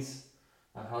the lines,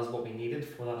 and has what we needed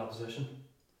for that opposition.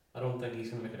 I don't think he's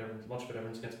going to make much of a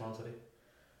difference against Man City.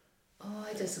 Oh,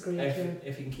 I disagree.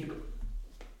 If he can keep it,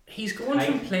 he's going tight,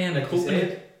 from playing like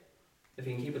Copenhagen. If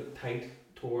he can keep it tight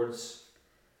towards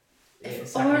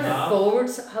Our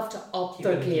forwards have to up Keep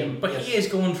their it in game. game. But Yes. he is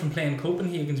going from playing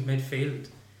Copenhagen's midfield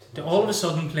to all of a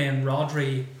sudden playing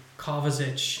Rodri,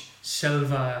 Kovacic,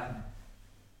 Silva.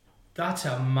 That's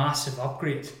a massive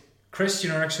upgrade.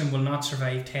 Christian Eriksen will not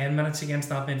survive 10 minutes against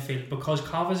that midfield, because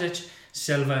Kovacic,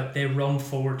 Silva, they run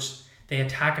forwards. They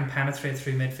attack and penetrate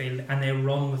through midfield, and they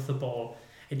run with the ball.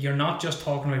 And you're not just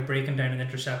talking about breaking down and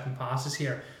intercepting passes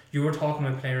here. You are talking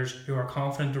about players who are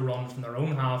confident to run from their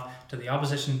own half to the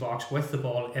opposition box with the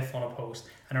ball if unopposed.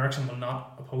 And Eriksen will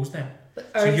not oppose them.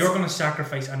 So you're going to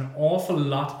sacrifice an awful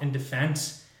lot in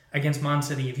defence against Man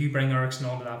City if you bring Eriksen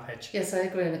onto that pitch. Yes, I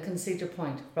agree, and I concede your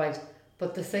point. Right.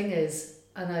 But the thing is,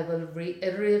 and I will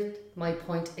reiterate my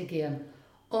point again,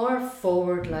 our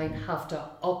forward line have to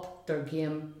up their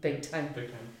game big time. Big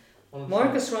time.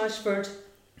 Marcus Rashford,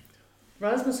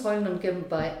 Rasmus Højlund given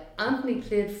by. Anthony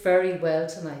played very well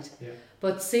tonight. Yeah.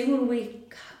 But see, when we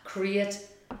create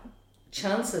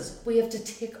chances, we have to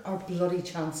take our bloody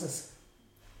chances.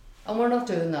 And we're not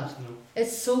doing that. No.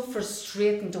 It's so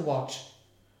frustrating to watch.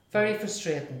 Very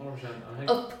frustrating. 100%.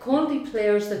 Of quality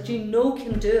players that you know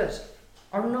can do it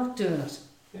are not doing it.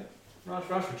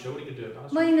 Rashford showed he could do it.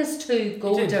 -2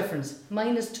 goal did. difference.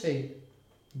 -2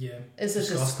 Yeah. is a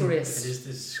Disgusting. disgrace. It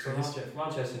is For disgrace.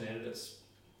 Manchester United, it's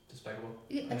despicable.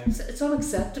 Yeah, it's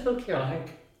unacceptable, And I Kieran. think,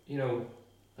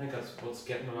 I think that's what's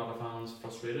getting a lot of fans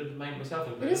frustrated, myself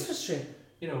It included. is frustrating.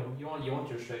 You want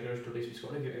your strikers to at least be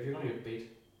scoring. If you're going to get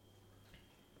beat,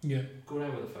 Yeah. go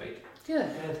down with a fight. Yeah.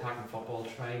 Play attacking football.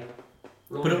 Try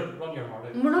But run your heart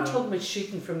out. And we're not you know? talking about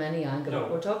shooting from any angle. No.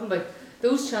 We're talking about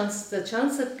those chances, the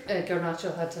chance that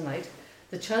Garnacho had tonight,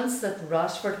 the chance that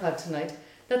Rashford had tonight,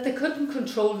 that they couldn't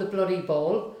control the bloody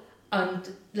ball,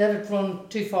 and let it run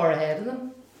too far ahead of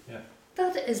them. Yeah.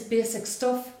 That is basic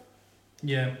stuff.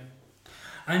 Yeah.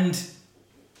 And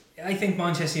I think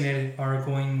Manchester United are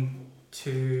going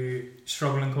to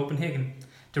struggle in Copenhagen.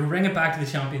 To bring it back to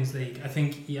the Champions League, I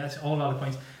think, yes, all valid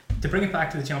points. To bring it back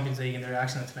to the Champions League and their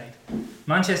reaction tonight,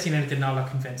 Manchester United did not look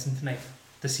convincing tonight.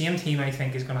 The same team, I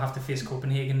think, is going to have to face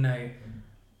Copenhagen now.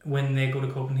 When they go to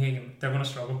Copenhagen, they're going to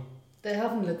struggle. They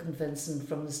haven't looked convincing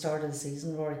from the start of the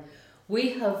season, Rory.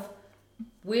 We have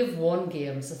won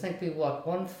games. I think we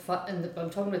won I'm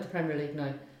talking about the Premier League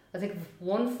now. I think we've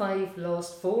won 5,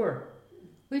 lost 4.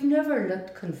 We've never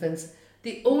looked convincing.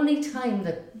 The only time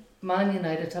that Man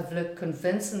United have looked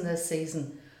convincing this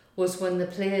season was when they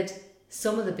played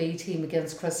some of the B team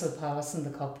against Crystal Palace in the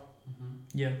Cup.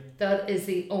 Mm-hmm. Yeah. That is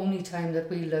the only time that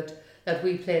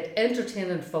we played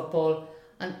entertaining football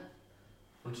and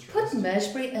put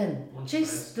Meshbury in.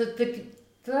 Jeez,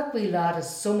 that wee lad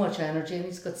has so much energy and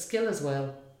he's got skill as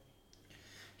well.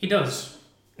 He does.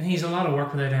 He's a lot of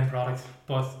work without end product,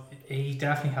 but he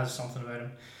definitely has something about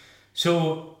him.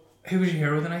 So, who was your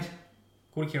hero tonight?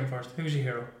 Go to Kieran first. Who was your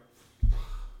hero?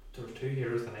 There were 2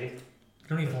 heroes tonight. You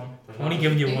don't need one. I'm only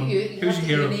giving you one. Who's your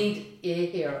hero? You need a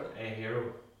hero. A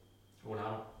hero.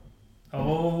 Ronaldo.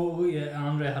 Oh, yeah,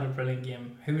 Andre had a brilliant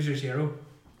game. Who was your hero?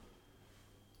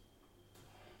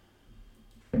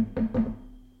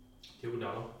 Diogo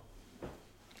Dalot.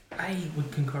 I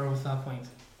would concur with that point.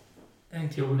 I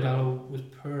think Diogo Dalot was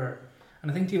poor.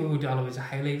 And I think Diogo Dalot is a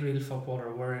highlight reel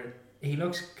footballer where he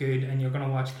looks good and you're going to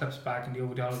watch clips back and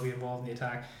Diogo Dalot will be involved in the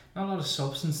attack. Not a lot of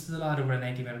substance to the lad over a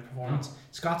 90-minute performance.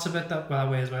 Scott's a bit that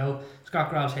way as well. Scott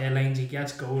grabs headlines, he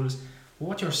gets goals. But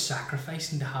what you're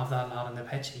sacrificing to have that lad on the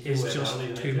pitch is just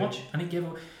too much. And he gave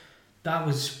up. That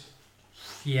was...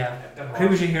 Yeah. Who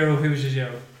was your hero? Who was your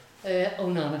zero?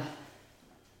 Onana.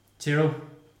 Zero?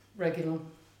 Reguilon.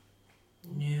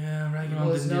 Yeah, Reguilon I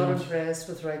was didn't not do much. impressed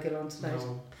with Reguilon tonight.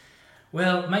 No.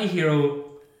 Well, my hero,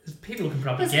 people can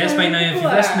probably It's guess by now if you've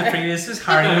Maguire. listened to previous, is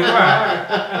Harry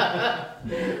Maguire.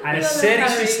 And I said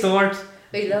he should start.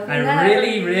 We love I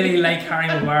really, really like Harry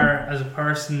Maguire as a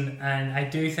person, and I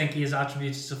do think he has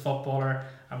attributes as a footballer.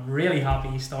 I'm really happy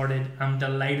he started. I'm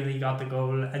delighted he got the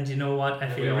goal, and you know what? I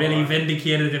feel really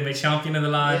vindicated in my champion of the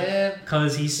lad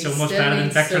because he's so much better than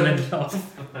Victor Lindelof.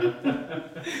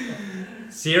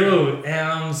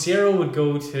 Zero would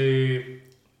go to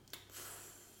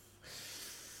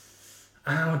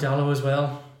Dalot as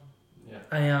well.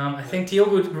 Yeah. I think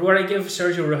Diogo, where I give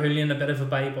Sergio Reguilon a bit of a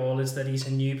bye ball is that he's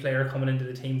a new player coming into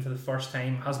the team for the first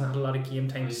time, hasn't had a lot of game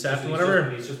time to set and whatever.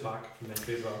 He's just back from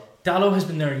injury as well. Dalot has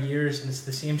been there years and it's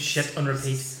the same shit on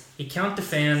repeat. He can't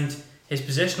defend, his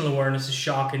positional awareness is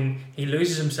shocking, he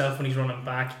loses himself when he's running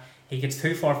back, he gets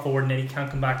too far forward and then he can't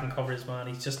come back and cover his man.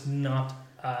 He's just not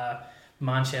a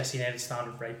Manchester United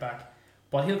standard right back.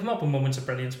 But he'll come up with moments of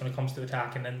brilliance when it comes to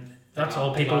attacking, and that's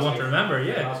all people want to remember.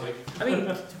 Yeah, I mean,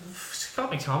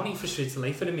 Scott McTominay frustrates the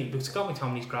life out of me because Scott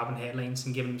McTominay's grabbing headlines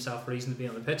and giving himself a reason to be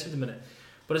on the pitch at the minute.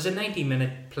 But as a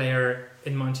 90-minute player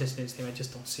in Manchester United's team, I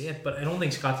just don't see it. But I don't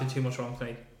think Scott did too much wrong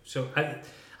tonight.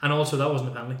 And also that wasn't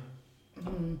a penalty.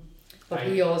 But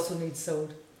he also needs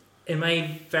sold. In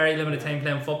my very limited time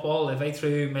playing football, if I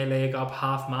threw my leg up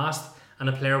half-mast and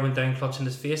a player went down clutching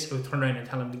his face, I would turn around and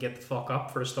tell him to get the fuck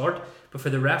up for a start. But for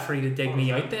the referee to dig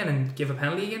me out then and give a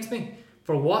penalty against me,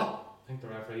 for what? I think the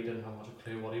referee didn't have much of a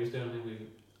clue what he was doing.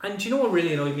 And do you know what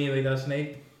really annoyed me about that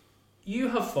tonight? You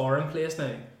have VAR in place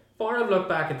now. VAR have looked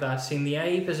back at that, seen the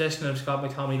eye position of Scott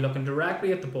McTominay looking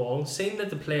directly at the ball, seen that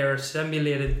the player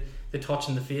simulated the touch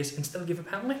in the face and still give a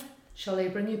penalty. Shall I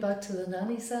bring you back to the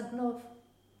nanny sent off?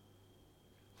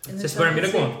 Is this where I'm going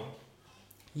to go?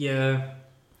 Yeah.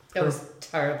 That was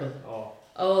terrible.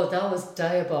 Oh, that was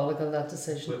diabolical, that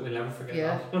decision. We'll never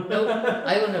forget that. No,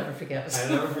 I will never forget it. I'll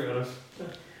never forget it.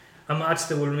 A match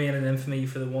that will remain in infamy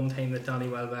for the one time that Danny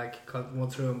Welbeck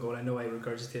went through and going, I know I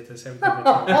regurgitate this every time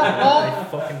I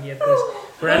fucking hate this.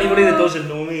 For anybody that doesn't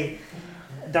know me,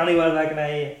 Danny Welbeck and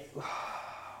I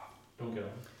Don't get on.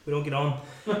 we don't get on.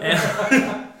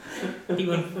 He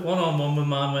went 1-on-1 with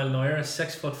Manuel Neuer, a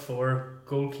 6'4"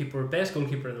 goalkeeper, best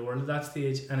goalkeeper in the world at that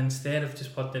stage, and instead of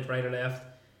just putting it right or left,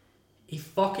 he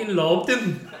fucking lobbed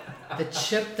him. The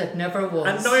chip that never was.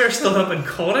 And Neuer stood up and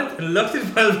caught it and looked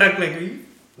at Welbeck like,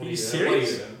 are you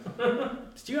serious?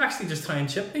 Did you actually just try and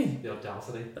chip me? The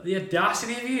audacity. The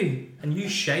audacity of you. And you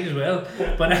shite as well.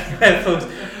 But anyway, folks,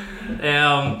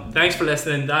 thanks for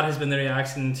listening. That has been the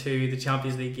reaction to the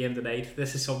Champions League game tonight.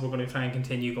 This is something we're going to try and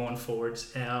continue going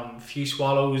forwards. Few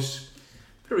swallows,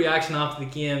 bit of reaction after the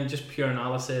game, just pure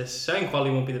analysis. Sound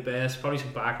quality won't be the best, probably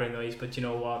some background noise, but you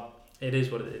know what? It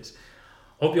is what it is.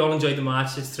 Hope you all enjoyed the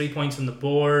match. It's 3 points on the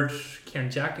board. Kieran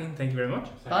Jacklin, thank you very much.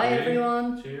 Thank Bye you.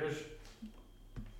 everyone. Cheers.